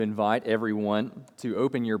Invite everyone to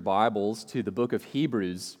open your Bibles to the book of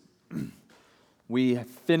Hebrews. We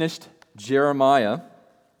finished Jeremiah,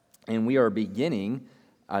 and we are beginning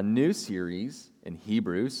a new series in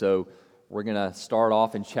Hebrew. So we're going to start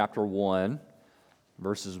off in chapter 1,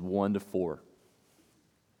 verses 1 to 4.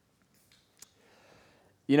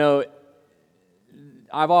 You know,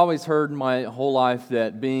 I've always heard my whole life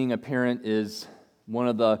that being a parent is one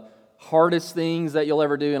of the hardest things that you'll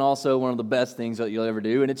ever do, and also one of the best things that you'll ever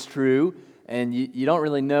do, and it's true, and you don't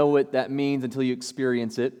really know what that means until you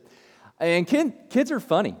experience it. And kids are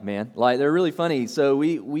funny, man. Like, they're really funny. So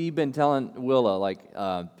we've been telling Willa, you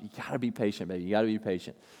got to be patient, baby. You got to be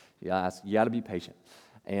patient. You got to be patient.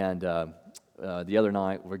 And the other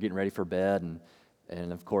night, we're getting ready for bed,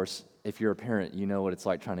 and of course, if you're a parent, you know what it's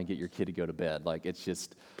like trying to get your kid to go to bed. Like,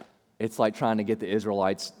 it's like trying to get the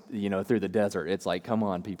Israelites, through the desert. It's like, come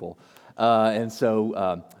on, people. And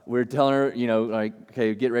so we're telling her,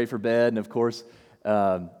 okay, get ready for bed. And of course,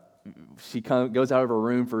 she goes out of her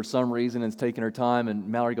room for some reason and it's taking her time. And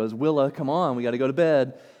Mallory goes, Willa, come on, we got to go to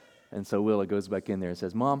bed. And so Willa goes back in there and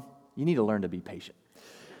says, Mom, you need to learn to be patient.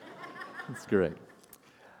 That's great.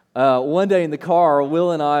 One day in the car,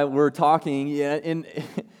 Will and I were talking, and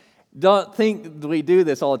don't think we do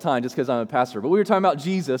this all the time just because I'm a pastor, but we were talking about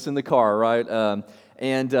Jesus in the car, right?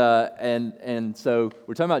 And so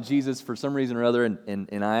we're talking about Jesus for some reason or other,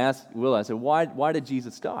 and I asked Will, I said, why did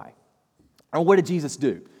Jesus die? Or what did Jesus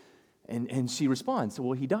do? And she responds,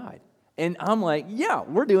 well, he died. And I'm like, yeah,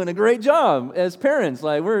 we're doing a great job as parents.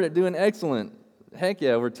 Like, we're doing excellent. Heck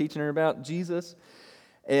yeah, we're teaching her about Jesus.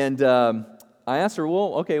 And I asked her,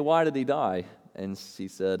 well, okay, why did he die? And she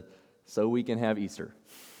said, so we can have Easter.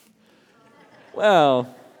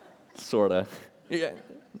 Well, sort of. Yeah,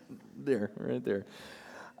 right there.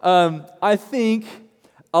 I think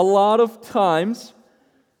a lot of times,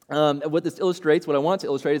 what this illustrates, what I want to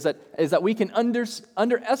illustrate, is that we can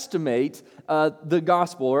underestimate the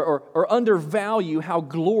gospel or undervalue how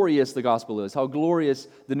glorious the gospel is, how glorious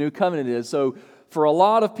the new covenant is. So for a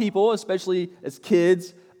lot of people, especially as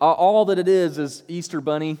kids, all that it is Easter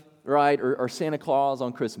Bunny, right, or Santa Claus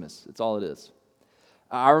on Christmas. It's all it is.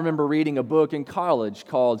 I remember reading a book in college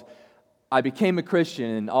called I Became a Christian,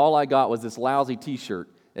 and all I got was this lousy t-shirt.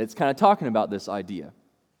 It's kind of talking about this idea.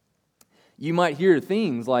 You might hear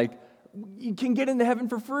things like, you can get into heaven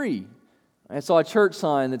for free. I saw a church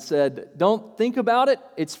sign that said, don't think about it,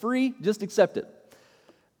 it's free, just accept it.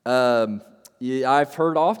 I've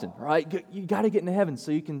heard often, right? You got to get into heaven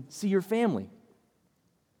so you can see your family.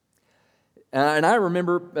 And I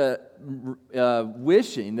remember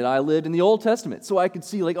wishing that I lived in the Old Testament so I could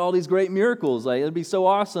see all these great miracles. Like, it'd be so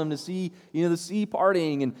awesome to see the sea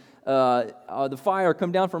parting and the fire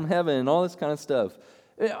come down from heaven and all this kind of stuff.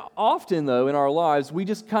 Often, though, in our lives, we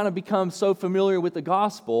just kind of become so familiar with the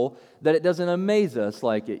gospel that it doesn't amaze us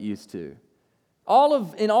like it used to.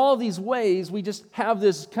 In all of these ways, we just have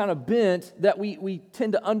this kind of bent that we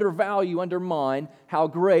tend to undervalue, undermine how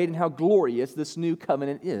great and how glorious this new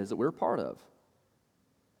covenant is that we're a part of.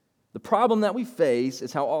 The problem that we face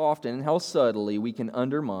is how often and how subtly we can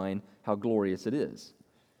undermine how glorious it is.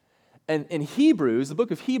 And in Hebrews, the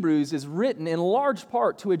book of Hebrews is written in large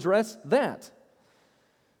part to address that.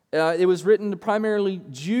 It was written to primarily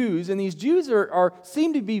Jews, and these Jews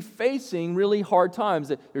seem to be facing really hard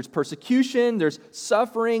times. There's persecution, there's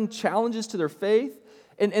suffering, challenges to their faith,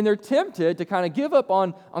 and they're tempted to kind of give up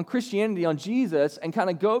on Christianity, on Jesus, and kind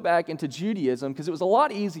of go back into Judaism because it was a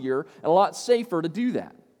lot easier and a lot safer to do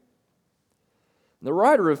that. The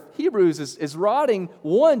writer of Hebrews is writing,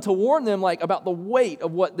 one, to warn them about the weight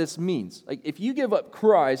of what this means. If you give up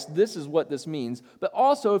Christ, this is what this means, but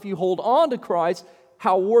also if you hold on to Christ,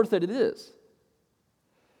 how worth it is.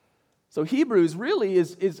 So Hebrews really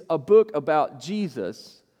is a book about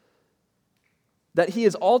Jesus, that he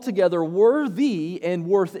is altogether worthy and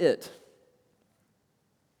worth it.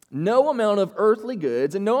 No amount of earthly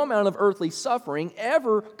goods and no amount of earthly suffering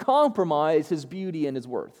ever compromise his beauty and his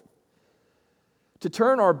worth. To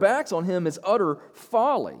turn our backs on him is utter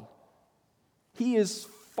folly. He is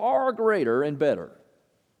far greater and better.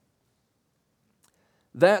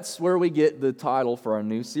 That's where we get the title for our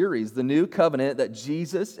new series. The new covenant that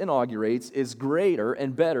Jesus inaugurates is greater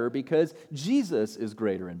and better because Jesus is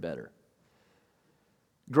greater and better.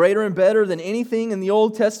 Greater and better than anything in the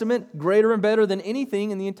Old Testament, greater and better than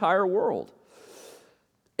anything in the entire world.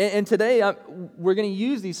 And today, we're going to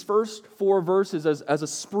use these first 4 verses as a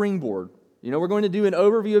springboard. We're going to do an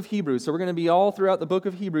overview of Hebrews, so we're going to be all throughout the book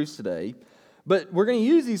of Hebrews today. But we're going to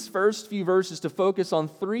use these first few verses to focus on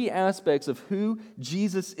 3 aspects of who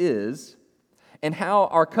Jesus is and how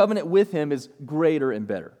our covenant with him is greater and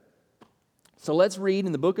better. So let's read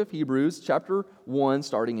in the book of Hebrews, chapter 1,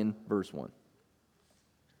 starting in verse 1.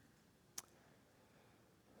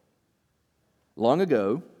 Long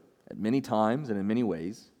ago, at many times and in many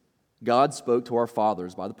ways, God spoke to our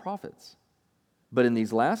fathers by the prophets. But in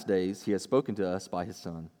these last days, He has spoken to us by His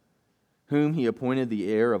Son, whom He appointed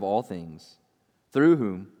the heir of all things, through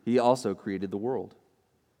whom He also created the world.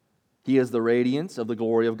 He is the radiance of the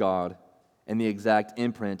glory of God and the exact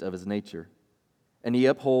imprint of His nature, and He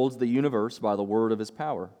upholds the universe by the word of His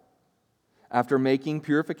power. After making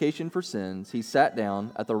purification for sins, He sat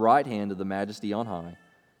down at the right hand of the Majesty on high,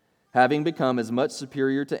 having become as much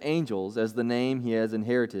superior to angels as the name He has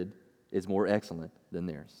inherited is more excellent than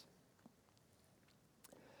theirs.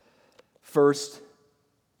 First,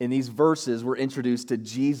 in these verses, we're introduced to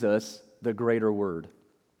Jesus, the greater Word.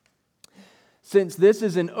 Since this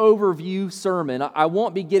is an overview sermon, I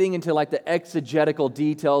won't be getting into like the exegetical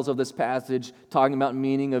details of this passage, talking about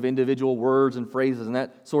meaning of individual words and phrases and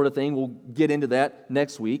that sort of thing. We'll get into that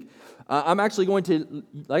next week. I'm actually going to,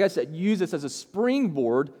 like I said, use this as a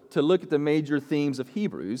springboard to look at the major themes of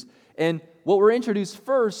Hebrews. And what we're introduced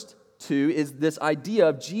first to is this idea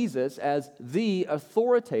of Jesus as the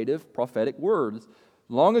authoritative prophetic word.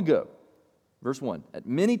 Long ago, verse 1, at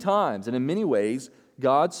many times and in many ways,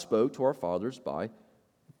 God spoke to our fathers by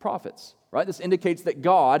prophets, right? This indicates that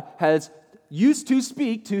God has used to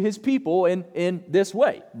speak to His people in this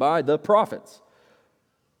way, by the prophets.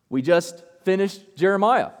 We just finished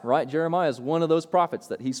Jeremiah, right? Jeremiah is one of those prophets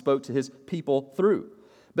that He spoke to His people through.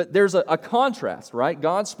 But there's a contrast, right?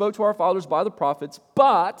 God spoke to our fathers by the prophets,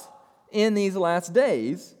 but in these last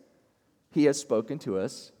days, He has spoken to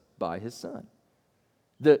us by His Son.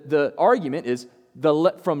 The argument is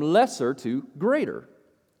from lesser to greater.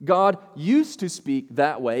 God used to speak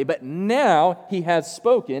that way, but now He has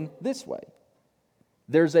spoken this way.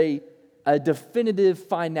 There's a definitive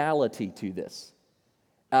finality to this,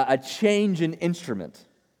 a change in instrument.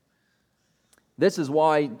 This is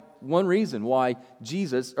one reason why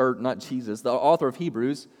the author of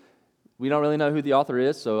Hebrews, we don't really know who the author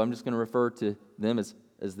is, so I'm just going to refer to them as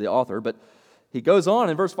the author, but he goes on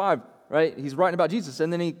in verse 5, right? He's writing about Jesus,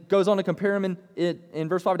 and then he goes on to compare him in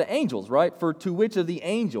verse 5 to angels, right? For to which of the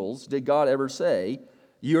angels did God ever say,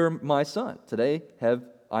 "You're my son, today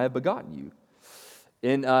I have begotten you"?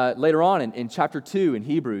 Later on in chapter 2 in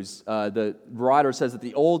Hebrews, the writer says that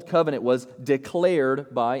the old covenant was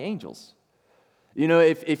declared by angels. You know,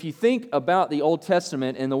 if you think about the Old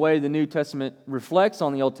Testament and the way the New Testament reflects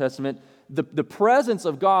on the Old Testament, the presence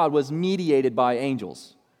of God was mediated by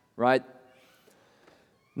angels, right?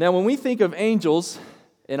 Now, when we think of angels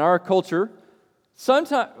in our culture,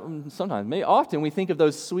 often we think of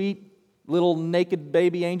those sweet little naked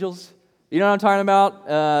baby angels. You know what I'm talking about?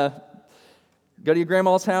 Go to your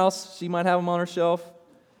grandma's house. She might have them on her shelf.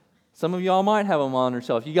 Some of y'all might have them on her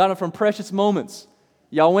shelf. You got them from Precious Moments.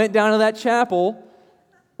 Y'all went down to that chapel,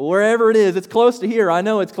 wherever it is. It's close to here. I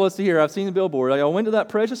know it's close to here. I've seen the billboard. Y'all went to that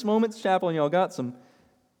Precious Moments chapel, and y'all got some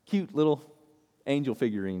cute little angel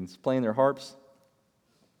figurines playing their harps.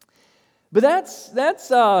 But that's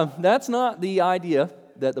not the idea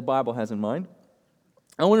that the Bible has in mind.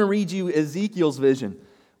 I want to read you Ezekiel's vision,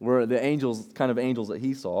 where the angels that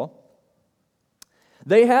he saw.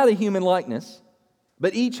 They had a human likeness,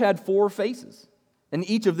 but each had 4 faces, and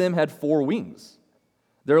each of them had 4 wings.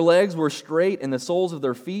 Their legs were straight, and the soles of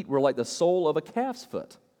their feet were like the sole of a calf's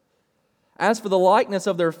foot. As for the likeness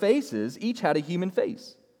of their faces, each had a human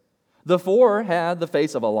face. The 4 had the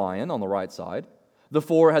face of a lion on the right side. The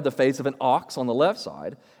 4 had the face of an ox on the left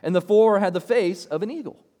side, and the 4 had the face of an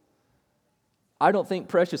eagle. I don't think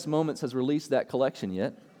Precious Moments has released that collection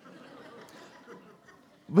yet.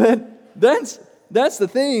 But that's the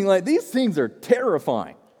thing, like these things are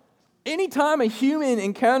terrifying. Anytime a human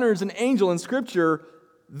encounters an angel in Scripture,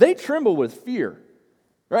 they tremble with fear,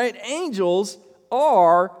 right? Angels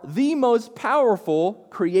are the most powerful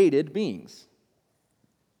created beings.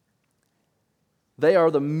 They are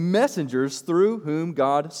the messengers through whom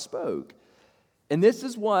God spoke. And this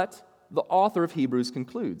is what the author of Hebrews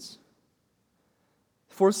concludes.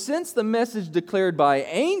 For since the message declared by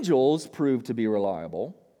angels proved to be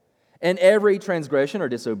reliable, and every transgression or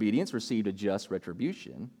disobedience received a just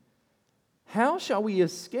retribution, how shall we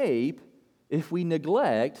escape if we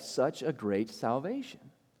neglect such a great salvation?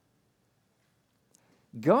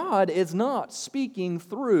 God is not speaking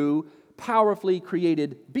through powerfully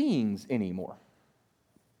created beings anymore.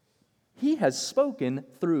 He has spoken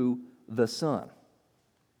through the Son.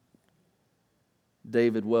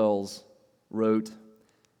 David Wells wrote,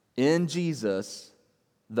 "In Jesus,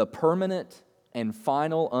 the permanent and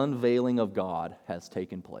final unveiling of God has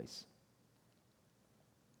taken place."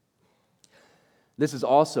 This is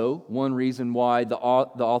also one reason why the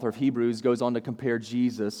author of Hebrews goes on to compare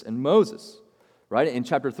Jesus and Moses. Right? In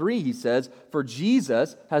chapter 3, he says, "For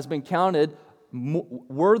Jesus has been counted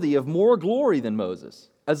worthy of more glory than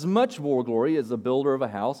Moses, as much more glory as the builder of a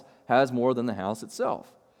house has more than the house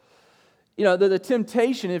itself." You know, the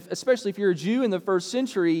temptation, especially if you're a Jew in the first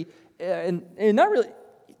century, and not really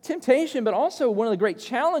temptation, but also one of the great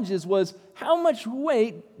challenges was, how much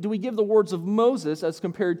weight do we give the words of Moses as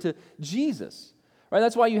compared to Jesus? Right?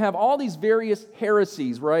 That's why you have all these various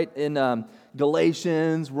heresies, right, in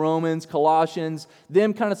Galatians, Romans, Colossians,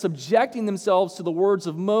 them kind of subjecting themselves to the words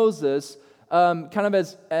of Moses, kind of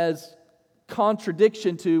as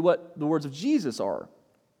contradiction to what the words of Jesus are.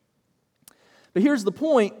 But here's the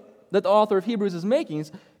point that the author of Hebrews is making.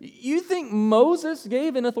 Is, you think Moses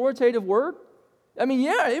gave an authoritative word? I mean,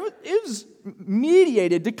 yeah, it was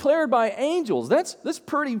mediated, declared by angels. That's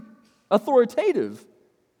pretty authoritative.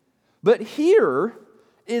 But here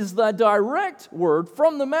is the direct word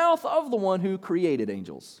from the mouth of the one who created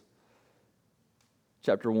angels.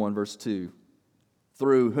 Chapter 1, verse 2.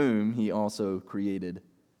 Through whom he also created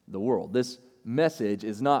the world. This message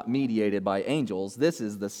is not mediated by angels. This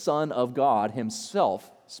is the Son of God himself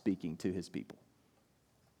speaking to his people.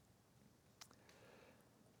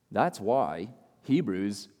 That's why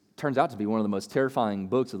Hebrews turns out to be one of the most terrifying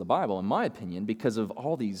books of the Bible, in my opinion, because of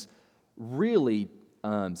all these really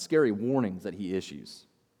scary warnings that he issues.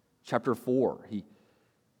 Chapter 4,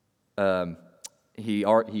 he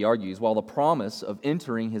argues, while the promise of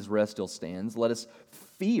entering his rest still stands, let us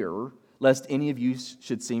fear lest any of you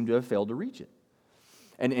should seem to have failed to reach it.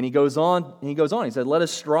 And he goes on, he said, let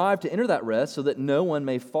us strive to enter that rest so that no one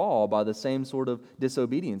may fall by the same sort of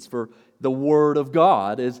disobedience. For the Word of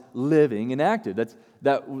God is living and active.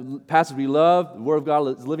 That passage we love, the Word of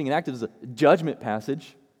God is living and active, is a judgment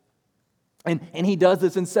passage. And he does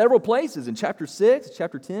this in several places, in chapter 6,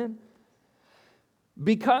 chapter 10.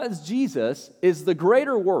 Because Jesus is the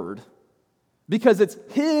greater Word, because it's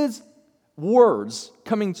His words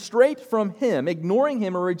coming straight from Him, ignoring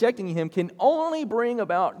Him or rejecting Him can only bring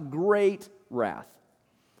about great wrath.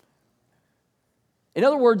 In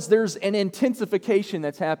other words, there's an intensification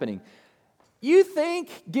that's happening. You think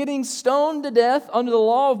getting stoned to death under the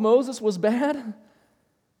law of Moses was bad?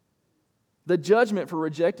 The judgment for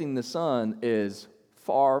rejecting the Son is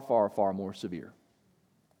far, far, far more severe.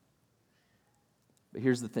 But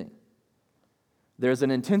here's the thing. There's an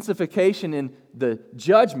intensification in the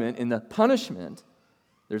judgment, in the punishment.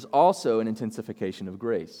 There's also an intensification of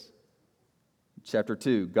grace. Chapter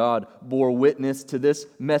 2, God bore witness to this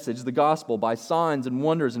message, the gospel, by signs and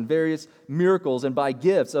wonders and various miracles and by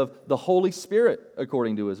gifts of the Holy Spirit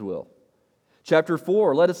according to His will. Chapter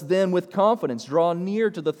 4, let us then with confidence draw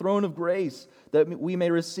near to the throne of grace that we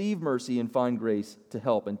may receive mercy and find grace to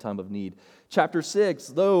help in time of need. Chapter 6,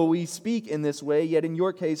 though we speak in this way, yet in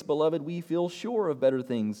your case, beloved, we feel sure of better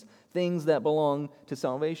things, things that belong to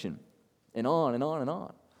salvation. And on and on and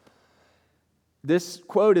on. This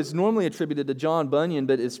quote is normally attributed to John Bunyan,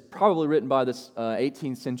 but it's probably written by this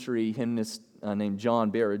 18th century hymnist named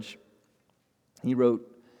John Berridge. He wrote,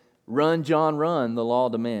 "Run, John, run, the law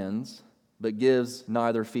demands, but gives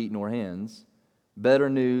neither feet nor hands. Better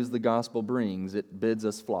news the gospel brings, it bids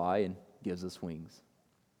us fly and gives us wings."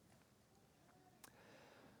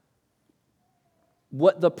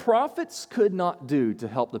 What the prophets could not do to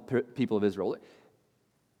help the people of Israel.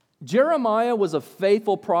 Jeremiah was a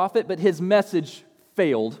faithful prophet, but his message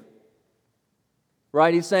failed.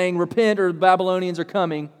 Right? He's saying, repent or the Babylonians are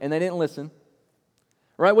coming, and they didn't listen.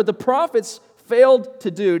 Right? What the prophets failed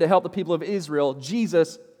to do to help the people of Israel,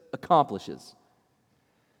 Jesus accomplishes.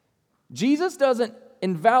 Jesus doesn't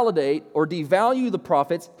invalidate or devalue the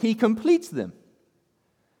prophets, He completes them.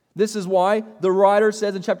 This is why the writer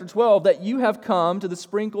says in chapter 12 that you have come to the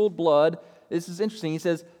sprinkled blood. This is interesting. He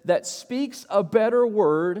says, that speaks a better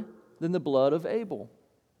word than the blood of Abel.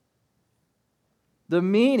 The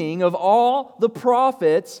meaning of all the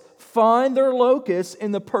prophets find their locus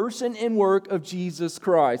in the person and work of Jesus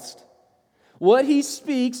Christ. What He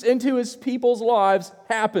speaks into His people's lives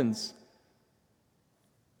happens.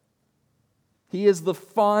 He is the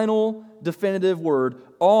final definitive word.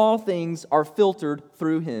 All things are filtered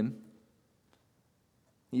through Him.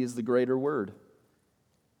 He is the greater word.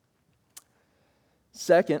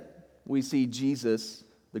 Second, we see Jesus,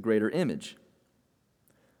 the greater image.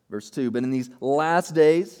 Verse 2, but in these last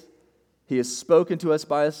days, He has spoken to us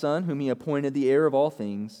by His Son, whom He appointed the heir of all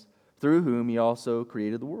things, through whom He also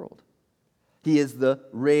created the world. He is the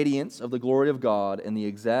radiance of the glory of God and the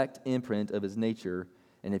exact imprint of His nature,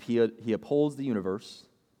 and if He upholds the universe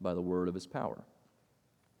by the word of His power.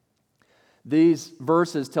 These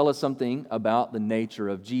verses tell us something about the nature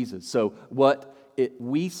of Jesus. So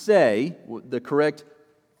we say, the correct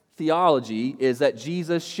theology is that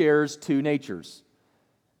Jesus shares two natures.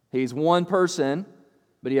 He's one person,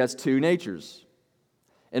 but he has two natures.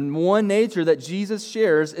 And one nature that Jesus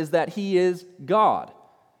shares is that he is God.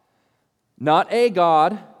 Not a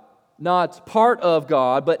God, not part of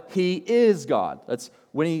God, but he is God. That's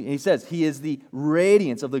when he says he is the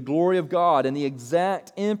radiance of the glory of God and the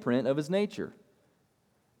exact imprint of his nature.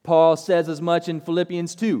 Paul says as much in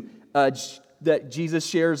Philippians 2, that Jesus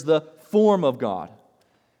shares the form of God.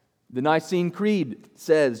 The Nicene Creed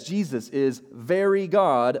says Jesus is very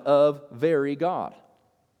God of very God.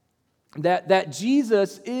 That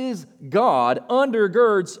Jesus is God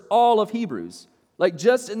undergirds all of Hebrews. Like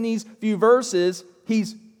just in these few verses,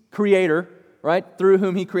 he's creator, right? Through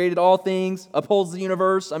whom he created all things, upholds the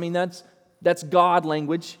universe. I mean, that's God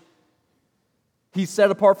language. He's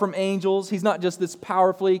set apart from angels. He's not just this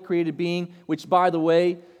powerfully created being, which, by the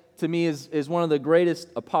way, to me is one of the greatest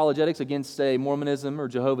apologetics against, say, Mormonism or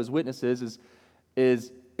Jehovah's Witnesses,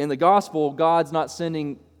 is in the gospel, God's not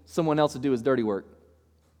sending someone else to do his dirty work.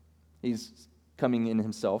 He's coming in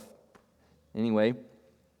himself. Anyway,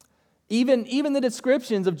 even the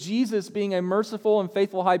descriptions of Jesus being a merciful and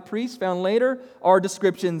faithful high priest found later are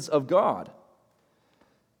descriptions of God.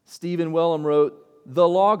 Stephen Wellum wrote, "The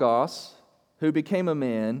Logos, who became a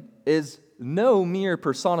man, is no mere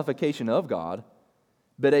personification of God,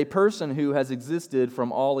 but a person who has existed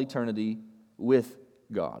from all eternity with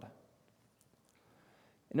God."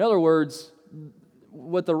 In other words,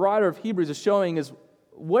 what the writer of Hebrews is showing is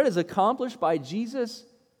what is accomplished by Jesus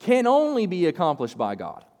can only be accomplished by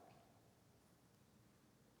God.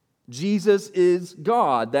 Jesus is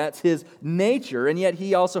God. That's his nature, and yet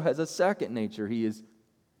he also has a second nature. He's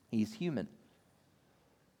human.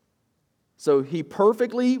 So he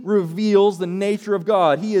perfectly reveals the nature of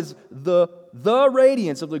God. He is the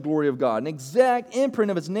radiance of the glory of God, an exact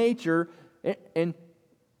imprint of his nature, and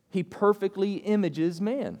he perfectly images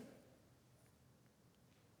man.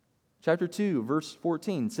 Chapter 2, verse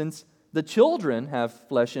 14, "Since the children have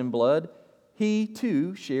flesh and blood, he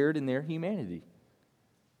too shared in their humanity."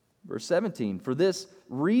 Verse 17, "For this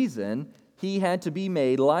reason he had to be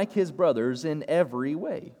made like his brothers in every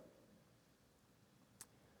way."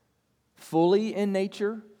 Fully in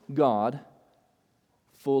nature, God.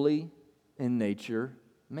 Fully in nature,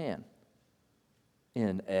 man.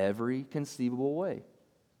 In every conceivable way.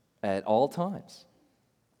 At all times.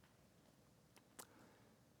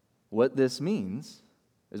 What this means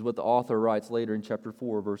is what the author writes later in chapter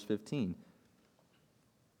 4, verse 15.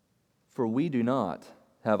 "For we do not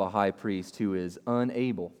have a high priest who is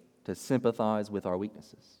unable to sympathize with our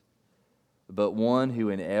weaknesses, but one who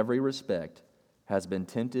in every respect has been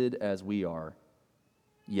tempted as we are,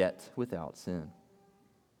 yet without sin."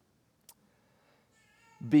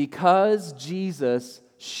 Because Jesus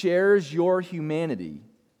shares your humanity,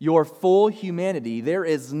 your full humanity, there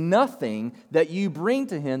is nothing that you bring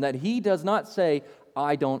to him that he does not say,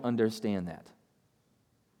 "I don't understand that."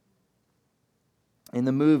 In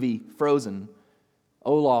the movie Frozen,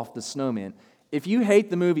 Olaf the snowman, if you hate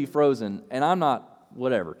the movie Frozen, and I'm not,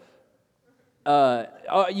 whatever,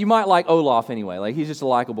 you might like Olaf anyway. Like, he's just a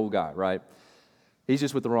likable guy, right? He's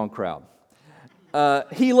just with the wrong crowd.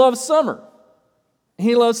 He loves summer.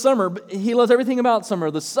 He loves summer. But he loves everything about summer,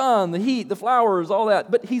 the sun, the heat, the flowers, all that.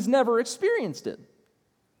 But he's never experienced it.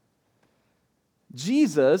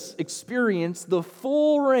 Jesus experienced the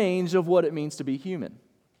full range of what it means to be human.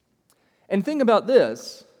 And think about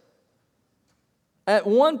this. At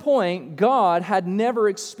one point, God had never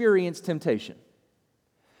experienced temptation.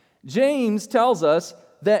 James tells us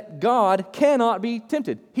that God cannot be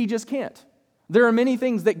tempted. He just can't. There are many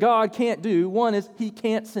things that God can't do. One is he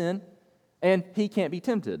can't sin, and he can't be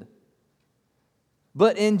tempted.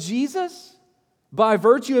 But in Jesus, by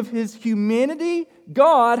virtue of his humanity,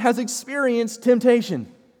 God has experienced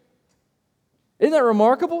temptation. Isn't that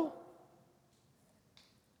remarkable?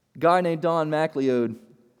 A guy named Don MacLeod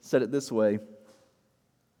said it this way: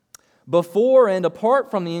 "Before and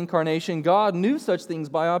apart from the incarnation, God knew such things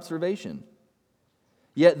by observation.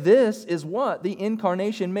 Yet this is what the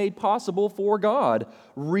incarnation made possible for God: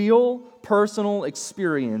 real personal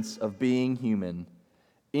experience of being human.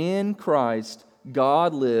 In Christ,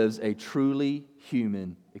 God lives a truly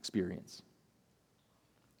human experience."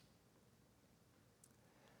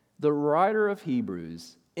 The writer of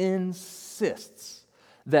Hebrews insists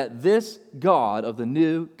that this God of the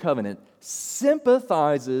new covenant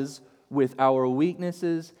sympathizes with our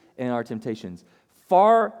weaknesses and our temptations.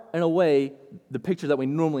 Far and away, the picture that we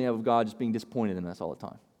normally have of God just being disappointed in us all the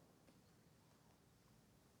time.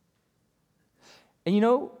 And you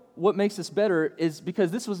know what makes this better is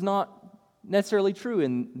because this was not necessarily true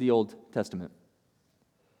in the Old Testament.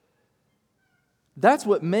 That's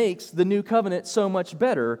what makes the new covenant so much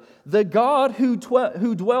better. The God who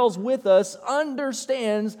dwells with us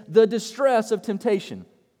understands the distress of temptation.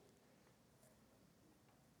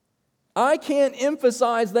 I can't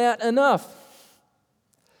emphasize that enough.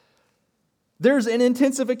 There's an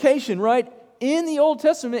intensification, right? In the Old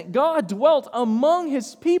Testament, God dwelt among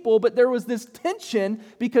His people, but there was this tension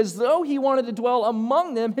because though He wanted to dwell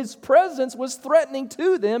among them, His presence was threatening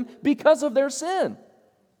to them because of their sin.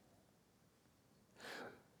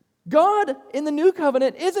 God in the new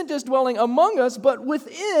covenant isn't just dwelling among us, but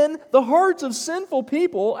within the hearts of sinful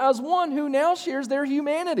people as one who now shares their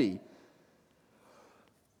humanity.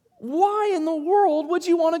 Why in the world would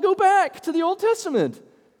you want to go back to the Old Testament?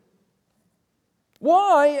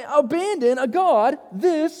 Why abandon a God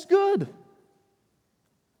this good?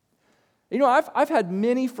 You know, I've had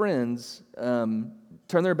many friends turn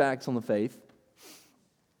their backs on the faith,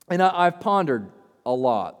 and I've pondered a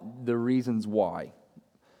lot the reasons why.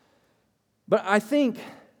 But I think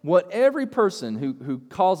what every person who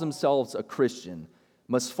calls themselves a Christian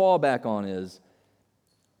must fall back on is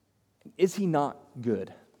he not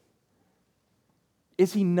good?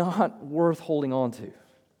 Is he not worth holding on to?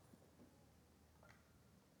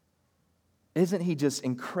 Isn't he just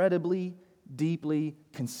incredibly, deeply,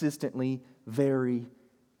 consistently, very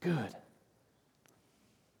good?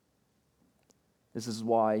 This is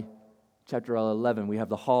why, chapter 11, we have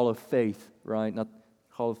the Hall of Faith, right? Not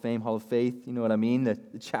Hall of Fame, Hall of Faith, you know what I mean? The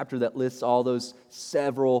chapter that lists all those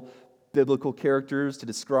several biblical characters to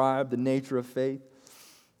describe the nature of faith.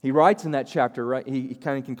 He writes in that chapter, right? He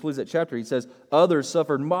kind of concludes that chapter. He says, others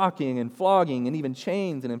suffered mocking and flogging and even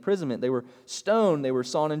chains and imprisonment. They were stoned. They were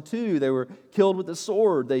sawn in two. They were killed with the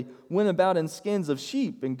sword. They went about in skins of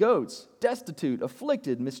sheep and goats, destitute,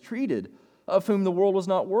 afflicted, mistreated, of whom the world was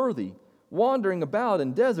not worthy, wandering about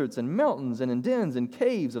in deserts and mountains and in dens and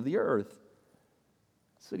caves of the earth.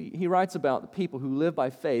 So he writes about the people who live by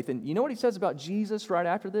faith. And you know what he says about Jesus right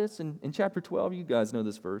after this? In chapter 12, you guys know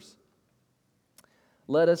this verse.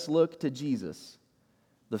 Let us look to Jesus,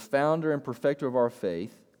 the founder and perfecter of our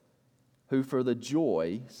faith, who for the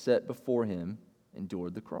joy set before him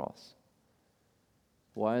endured the cross.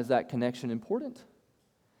 Why is that connection important?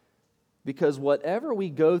 Because whatever we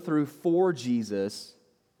go through for Jesus,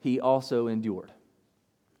 he also endured.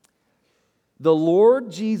 The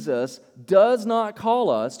Lord Jesus does not call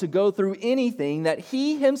us to go through anything that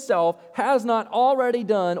he himself has not already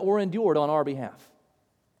done or endured on our behalf.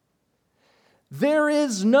 There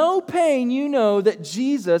is no pain you know that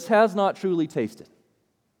Jesus has not truly tasted.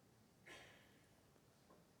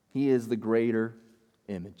 He is the greater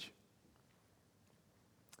image.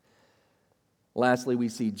 Lastly, we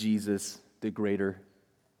see Jesus, the greater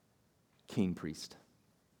king priest.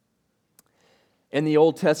 In the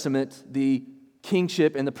Old Testament, the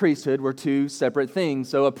kingship and the priesthood were two separate things.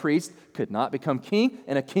 So a priest could not become king,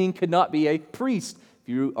 and a king could not be a priest. If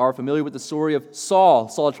you are familiar with the story of Saul,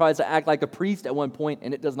 Saul tries to act like a priest at one point,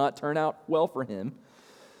 and it does not turn out well for him.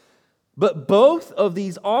 But both of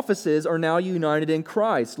these offices are now united in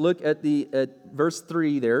Christ. Look at verse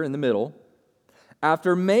 3 there in the middle.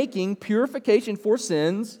 After making purification for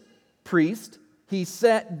sins, priest, he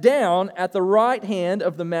sat down at the right hand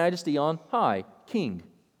of the Majesty on high, king.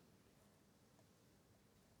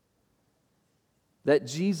 That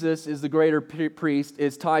Jesus is the greater priest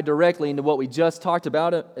is tied directly into what we just talked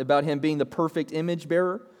about him being the perfect image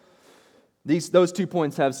bearer. Those 2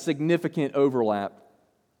 points have significant overlap.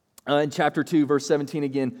 In chapter 2, verse 17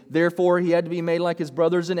 again, therefore he had to be made like his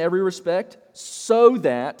brothers in every respect, so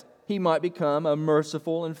that he might become a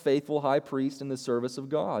merciful and faithful high priest in the service of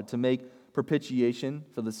God, to make propitiation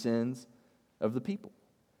for the sins of the people.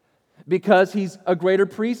 Because he's a greater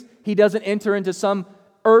priest, he doesn't enter into some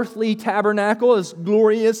earthly tabernacle, as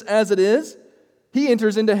glorious as it is. He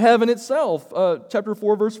enters into heaven itself. Chapter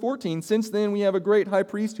 4, verse 14. Since then we have a great high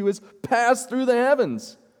priest who has passed through the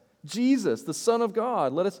heavens, Jesus, the Son of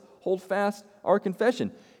God. Let us hold fast our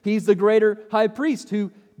confession. He's the greater high priest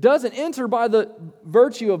who doesn't enter by the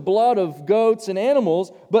virtue of blood of goats and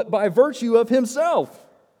animals, but by virtue of himself.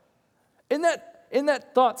 Isn't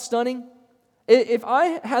that thought stunning? If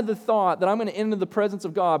I had the thought that I'm going to enter the presence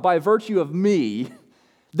of God by virtue of me,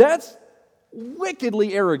 that's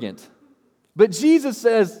wickedly arrogant. But Jesus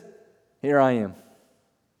says, here I am.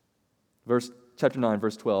 Chapter 9,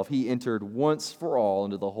 verse 12. He entered once for all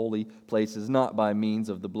into the holy places, not by means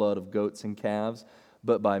of the blood of goats and calves,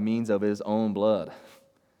 but by means of his own blood,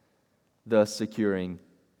 thus securing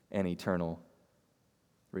an eternal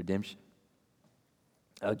redemption.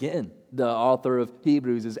 Again, the author of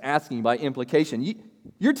Hebrews is asking by implication,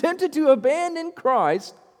 you're tempted to abandon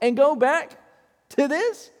Christ and go back to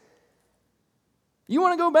this? You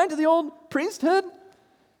want to go back to the old priesthood?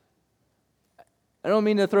 I don't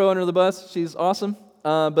mean to throw her under the bus. She's awesome.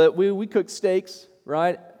 But we cooked steaks,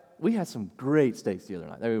 right? We had some great steaks the other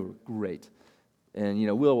night. They were great. And,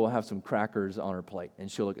 Will will have some crackers on her plate,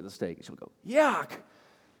 and she'll look at the steak, and she'll go, yuck.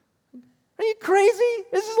 Are you crazy?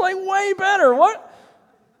 This is like way better.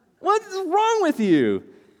 What's wrong with you?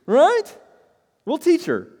 Right? We'll teach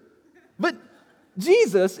her. But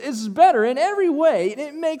Jesus is better in every way, and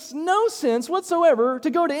it makes no sense whatsoever to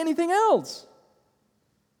go to anything else.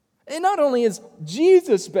 And not only is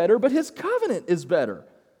Jesus better, but his covenant is better.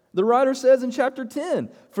 The writer says in chapter 10,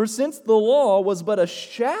 "For since the law was but a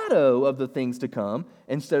shadow of the things to come,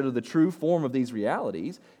 instead of the true form of these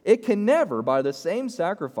realities, it can never, by the same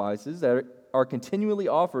sacrifices that are continually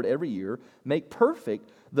offered every year, make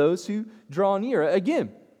perfect those who draw near."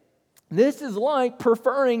 Again, this is like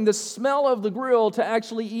preferring the smell of the grill to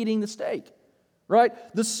actually eating the steak, right?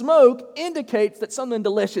 The smoke indicates that something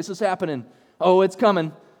delicious is happening. Oh, it's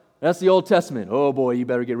coming. That's the Old Testament. Oh boy, you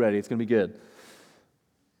better get ready. It's going to be good.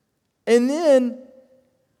 And then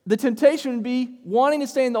the temptation would be wanting to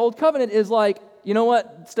stay in the Old Covenant is like, you know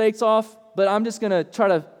what, steak's off, but I'm just going to try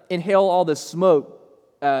to inhale all this smoke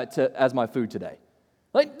as my food today.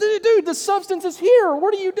 Like, dude, the substance is here.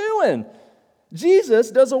 What are you doing?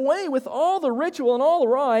 Jesus does away with all the ritual and all the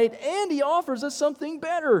rite, and he offers us something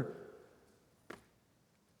better.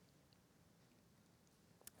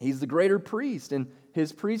 He's the greater priest, and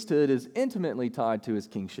his priesthood is intimately tied to his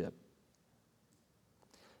kingship.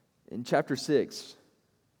 In chapter 6,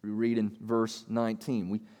 we read in verse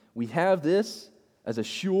 19, we have this as a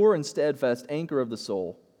sure and steadfast anchor of the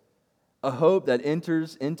soul, a hope that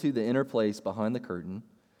enters into the inner place behind the curtain,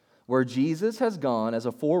 where Jesus has gone as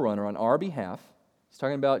a forerunner on our behalf. He's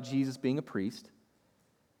talking about Jesus being a priest,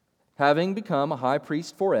 having become a high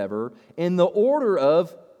priest forever in the order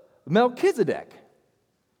of Melchizedek.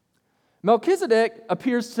 Melchizedek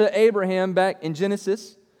appears to Abraham back in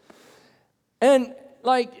Genesis, and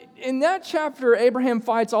in that chapter, Abraham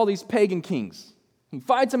fights all these pagan kings. He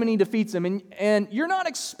fights them and he defeats them. And you're not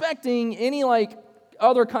expecting any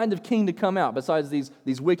other kind of king to come out besides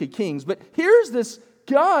these wicked kings. But here's this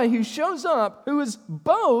guy who shows up who is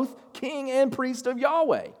both king and priest of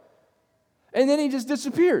Yahweh. And then he just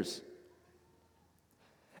disappears.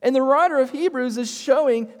 And the writer of Hebrews is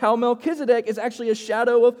showing how Melchizedek is actually a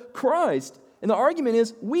shadow of Christ. And the argument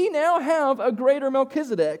is, we now have a greater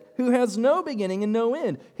Melchizedek who has no beginning and no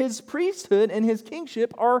end. His priesthood and his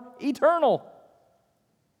kingship are eternal.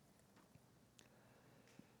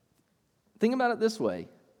 Think about it this way.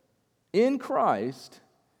 In Christ,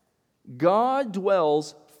 God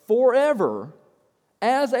dwells forever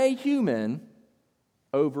as a human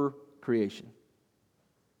over creation.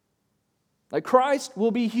 Christ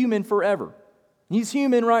will be human forever. He's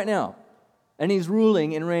human right now. And he's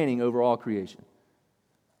ruling and reigning over all creation.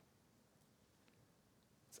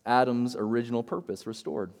 It's Adam's original purpose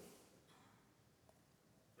restored.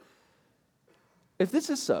 If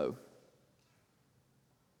this is so,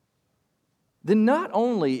 then not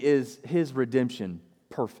only is his redemption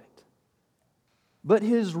perfect, but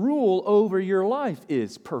his rule over your life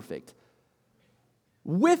is perfect.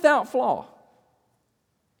 Without flaw.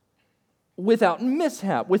 Without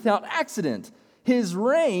mishap. Without accident. His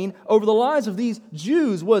reign over the lives of these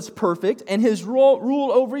Jews was perfect, and his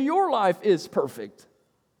rule over your life is perfect.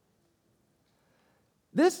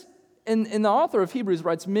 This, and the author of Hebrews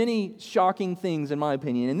writes many shocking things, in my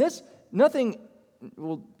opinion. And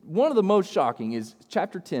one of the most shocking is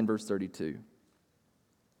chapter 10, verse 32.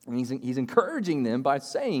 And he's encouraging them by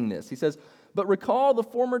saying this. He says, "But recall the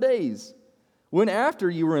former days, when after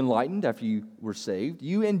you were enlightened, after you were saved,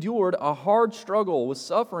 you endured a hard struggle with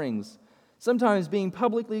sufferings, sometimes being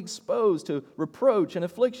publicly exposed to reproach and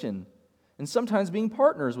affliction, and sometimes being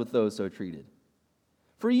partners with those so treated.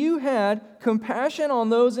 For you had compassion on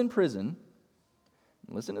those in prison,"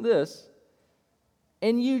 listen to this,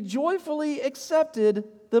 "and you joyfully accepted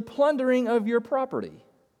the plundering of your property,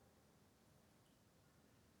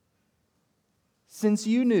 since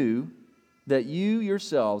you knew that you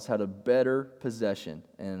yourselves had a better possession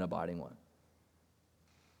and an abiding one."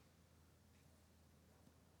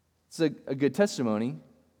 It's a good testimony.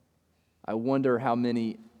 I wonder how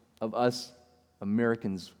many of us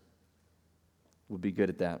Americans would be good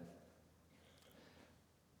at that.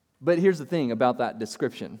 But here's the thing about that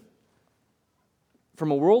description.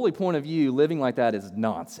 From a worldly point of view, living like that is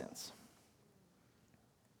nonsense.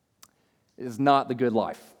 It is not the good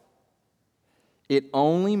life. It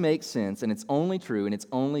only makes sense, and it's only true, and it's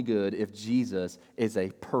only good if Jesus is a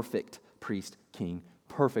perfect priest king,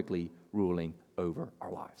 perfectly ruling over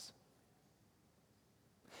our lives.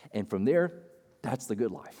 And from there, that's the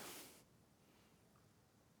good life.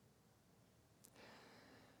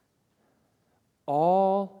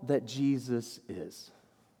 All that Jesus is,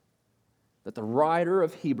 that the writer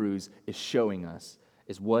of Hebrews is showing us,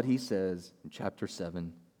 is what he says in chapter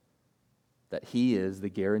 7, that he is the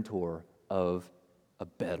guarantor of a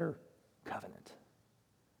better covenant.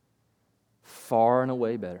 Far and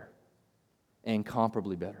away better,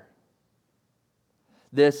 incomparably better.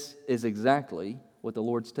 This is exactly what the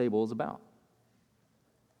Lord's table is about.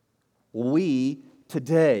 We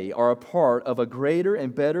today are a part of a greater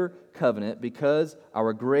and better covenant because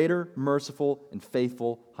our greater, merciful, and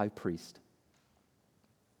faithful high priest.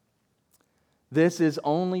 This is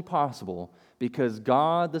only possible because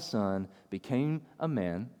God the Son became a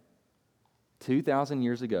man 2,000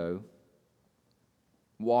 years ago,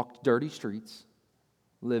 walked dirty streets,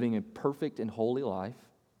 living a perfect and holy life,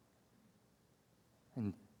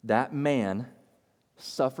 and that man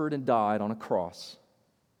suffered and died on a cross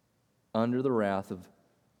under the wrath of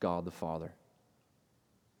God the Father.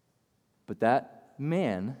 But that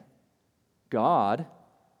man, God,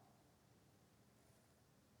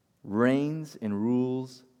 reigns and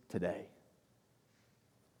rules today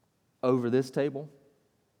over this table,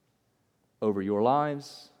 over your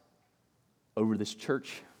lives, over this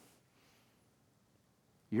church.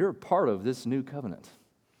 You're a part of this new covenant.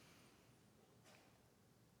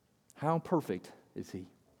 How perfect is he?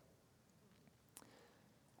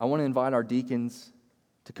 I want to invite our deacons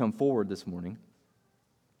to come forward this morning.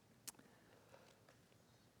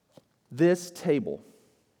 This table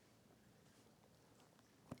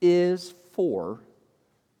is for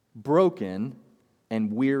broken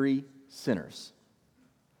and weary sinners.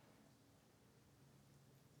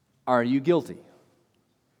 Are you guilty?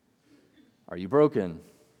 Are you broken?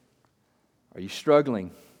 Are you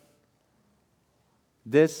struggling?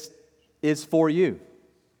 This is for you.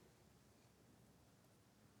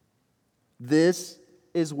 This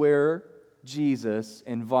is where Jesus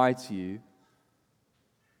invites you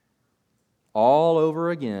all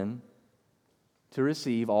over again to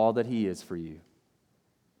receive all that he is for you.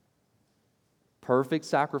 Perfect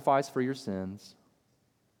sacrifice for your sins,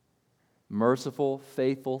 merciful,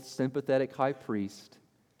 faithful, sympathetic high priest,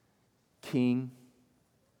 king,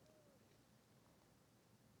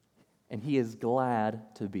 and he is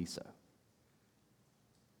glad to be so.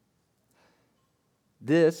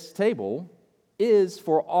 This table is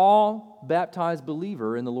for all baptized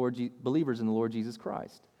believers in the Lord Jesus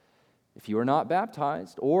Christ. If you are not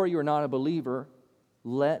baptized or you are not a believer,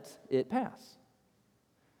 let it pass.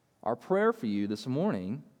 Our prayer for you this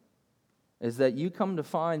morning is that you come to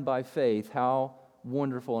find by faith how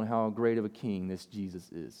wonderful and how great of a king this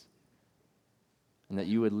Jesus is, and that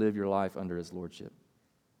you would live your life under his lordship.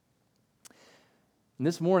 And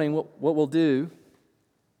this morning, what we'll do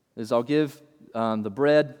is I'll give the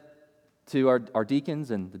bread to our deacons,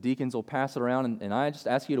 and the deacons will pass it around, and I just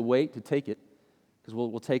ask you to wait to take it, because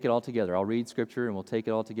we'll take it all together. I'll read Scripture, and we'll take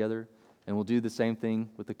it all together, and we'll do the same thing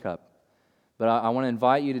with the cup. But I want to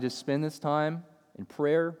invite you to just spend this time in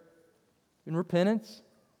prayer, in repentance,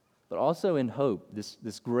 but also in hope,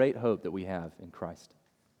 this great hope that we have in Christ.